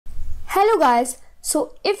Hello guys,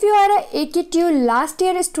 so if you are a AKTU last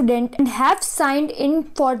year student and have signed in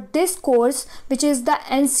for this course, which is the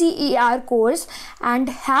NCER course, and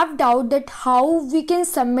have doubt that how we can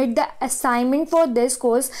submit the assignment for this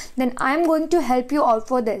course, then I am going to help you out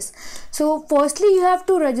for this. So firstly you have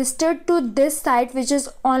to register to this site, which is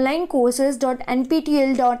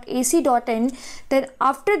onlinecourses.nptel.ac.in. Then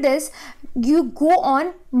after this you go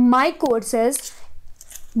on my courses.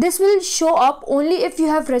 This will show up only if you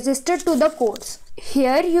have registered to the course.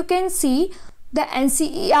 Here you can see the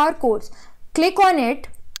NCER course. Click on it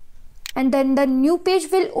and then the new page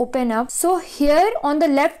will open up. So here on the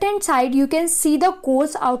left hand side you can see the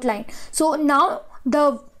course outline. So now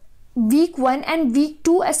the week 1 and week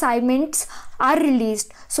 2 assignments are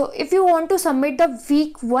released. So if you want to submit the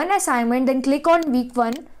week 1 assignment, then click on week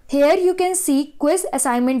 1. Here you can see quiz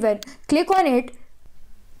assignment 1. Click on it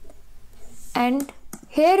and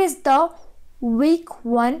here is the week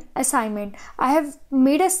 1 assignment. I have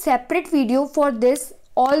made a separate video for this.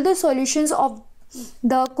 All the solutions of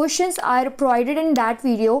the questions are provided in that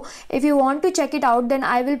video. If you want to check it out, then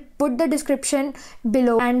I will put the description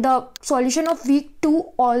below, and the solution of week 2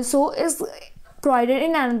 also is provided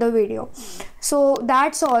in another video. So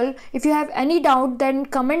that's all. If you have any doubt, then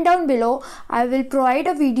comment down below. I will provide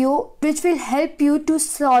a video which will help you to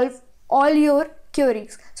solve all your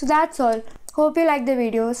queries. So that's all. Hope you like the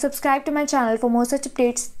video. Subscribe to my channel for more such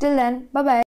updates. Till then, bye bye.